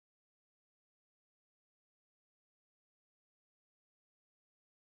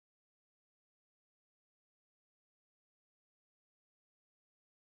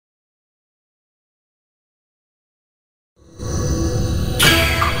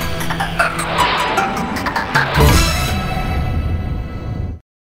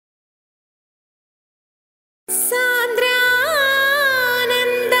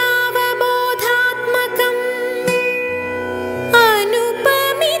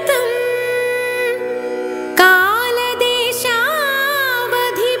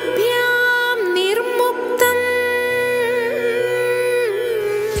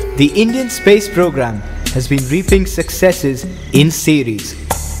The Indian space program has been reaping successes in series.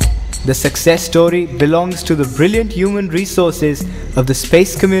 The success story belongs to the brilliant human resources of the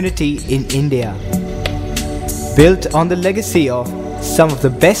space community in India. Built on the legacy of some of the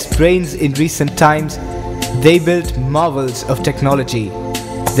best brains in recent times, they built marvels of technology.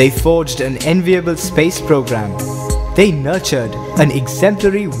 They forged an enviable space program. They nurtured an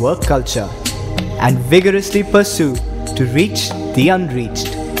exemplary work culture and vigorously pursue to reach the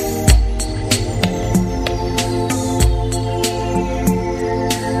unreached.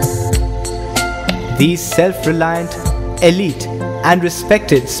 These self-reliant, elite and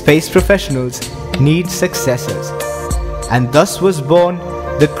respected space professionals need successors. And thus was born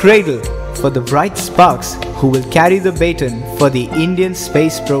the cradle for the bright sparks who will carry the baton for the Indian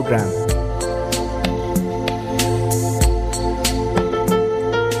space program.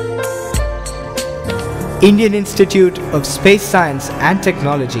 Indian Institute of Space Science and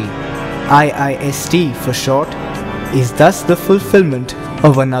Technology, IIST for short, is thus the fulfillment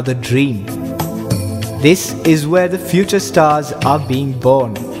of another dream. This is where the future stars are being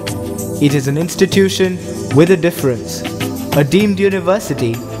born. It is an institution with a difference, a deemed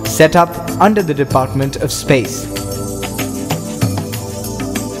university set up under the Department of Space.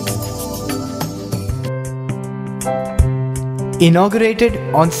 Inaugurated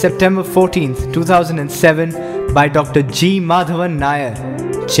on September 14, 2007 by Dr. G. Madhavan Nair,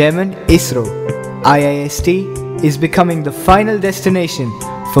 Chairman ISRO, IIST is becoming the final destination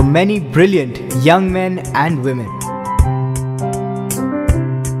for many brilliant young men and women.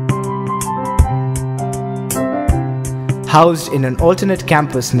 Housed in an alternate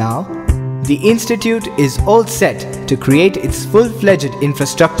campus now, the institute is all set to create its full-fledged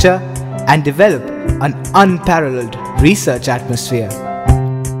infrastructure and develop an unparalleled research atmosphere.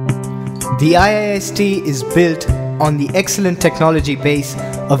 The IIST is built on the excellent technology base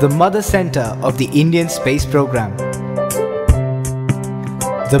of the Mother Center of the Indian Space Program.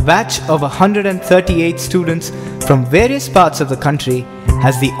 The batch of 138 students from various parts of the country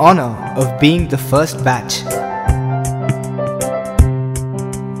has the honor of being the first batch.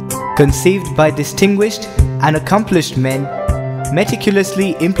 Conceived by distinguished and accomplished men,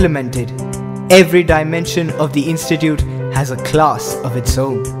 meticulously implemented, every dimension of the institute has a class of its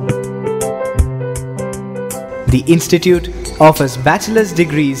own. The institute offers bachelor's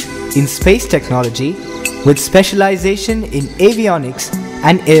degrees in space technology with specialization in avionics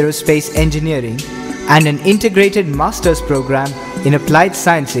and aerospace engineering, and an integrated master's program in applied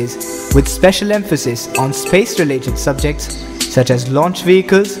sciences with special emphasis on space-related subjects such as launch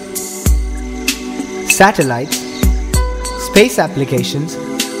vehicles, satellites, space applications,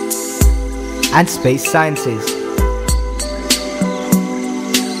 and space sciences.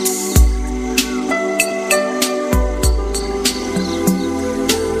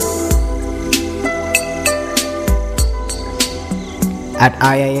 At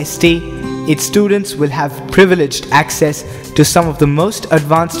IIST, its students will have privileged access to some of the most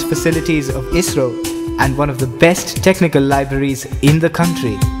advanced facilities of ISRO and one of the best technical libraries in the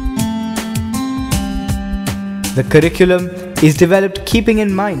country. The curriculum is developed keeping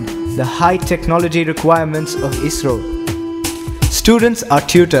in mind the high technology requirements of ISRO. Students are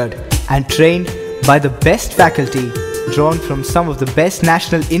tutored and trained by the best faculty drawn from some of the best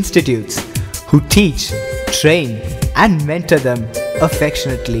national institutes who teach, train and mentor them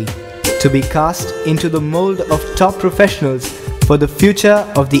affectionately to be cast into the mold of top professionals for the future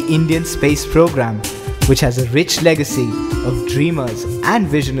of the Indian space program, which has a rich legacy of dreamers and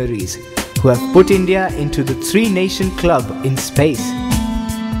visionaries who have put India into the three-nation club in space,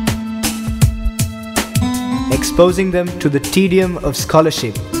 exposing them to the tedium of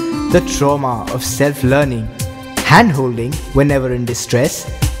scholarship, the trauma of self-learning, hand-holding whenever in distress,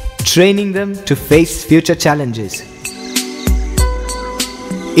 training them to face future challenges.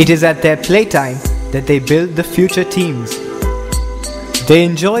 It is at their playtime that they build the future teams. They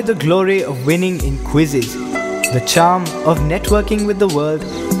enjoy the glory of winning in quizzes, the charm of networking with the world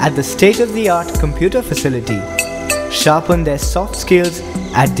at the state-of-the-art computer facility, sharpen their soft skills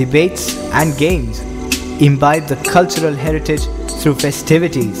at debates and games, imbibe the cultural heritage through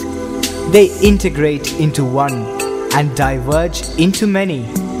festivities. They integrate into one and diverge into many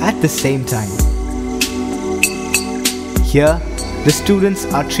at the same time. Here, the students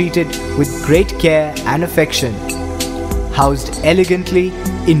are treated with great care and affection. Housed elegantly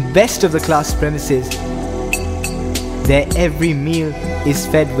in best of the class premises, their every meal is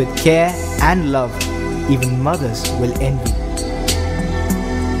fed with care and love. Even mothers will envy.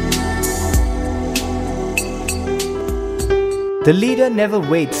 The leader never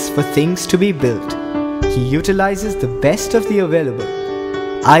waits for things to be built. He utilizes the best of the available.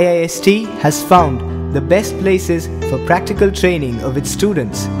 IIST has found the best places for practical training of its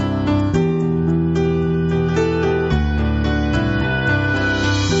students.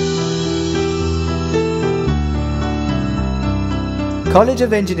 College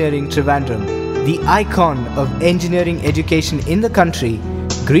of Engineering Trivandrum, the icon of engineering education in the country,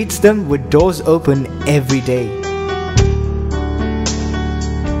 greets them with doors open every day.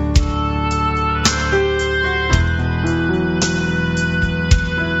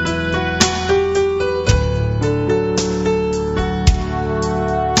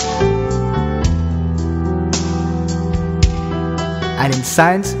 And in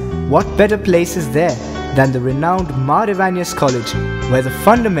science, what better place is there than the renowned Mar Evanius College, where the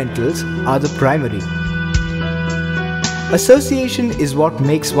fundamentals are the primary. Association is what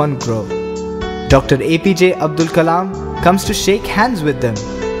makes one grow. Dr. APJ Abdul Kalam comes to shake hands with them,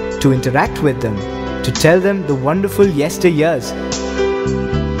 to interact with them, to tell them the wonderful yesteryears.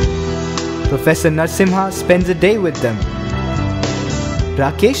 Professor Narasimha spends a day with them.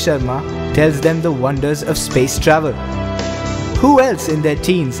 Rakesh Sharma tells them the wonders of space travel. Who else in their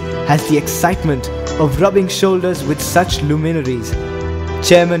teens has the excitement of rubbing shoulders with such luminaries?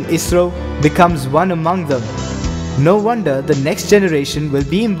 Chairman ISRO becomes one among them. No wonder the next generation will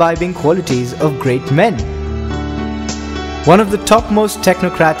be imbibing qualities of great men. One of the topmost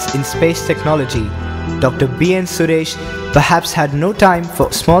technocrats in space technology, Dr. B.N. Suresh, perhaps had no time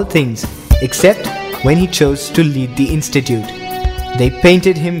for small things except when he chose to lead the institute. They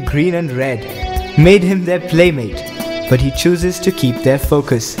painted him green and red, made him their playmate, but he chooses to keep their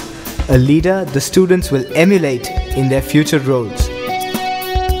focus. A leader the students will emulate in their future roles.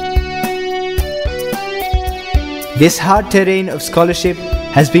 This hard terrain of scholarship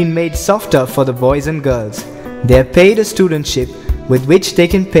has been made softer for the boys and girls. They are paid a studentship with which they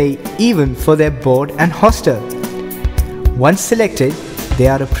can pay even for their board and hostel. Once selected, they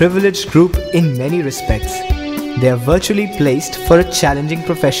are a privileged group in many respects. They are virtually placed for a challenging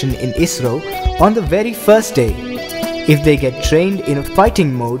profession in ISRO on the very first day, if they get trained in a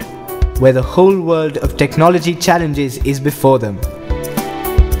fighting mode where the whole world of technology challenges is before them.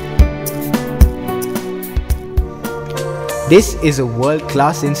 This is a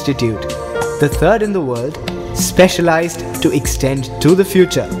world-class institute, the third in the world, specialized to extend to the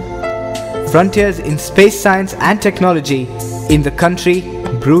future. Frontiers in space science and technology in the country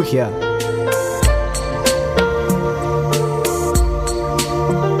brew here.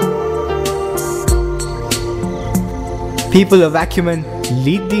 People of acumen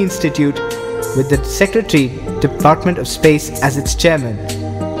lead the institute with the Secretary, Department of Space as its chairman.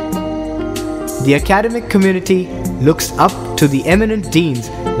 The academic community looks up to the eminent deans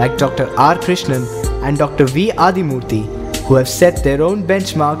like Dr. R. Krishnan and Dr. V. Adimurthy, who have set their own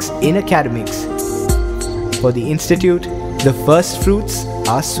benchmarks in academics. For the institute, the first fruits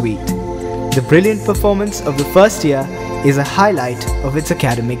are sweet. The brilliant performance of the first year is a highlight of its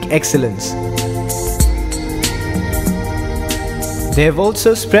academic excellence. They have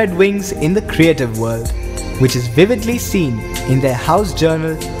also spread wings in the creative world, which is vividly seen in their house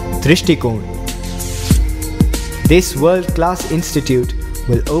journal Drishtikon. This world-class institute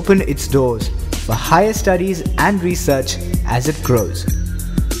will open its doors for higher studies and research as it grows.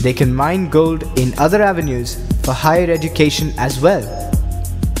 They can mine gold in other avenues for higher education as well.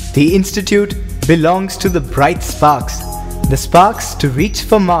 The institute belongs to the bright sparks, the sparks to reach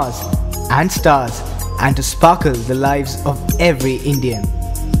for Mars and stars, and to sparkle the lives of every Indian.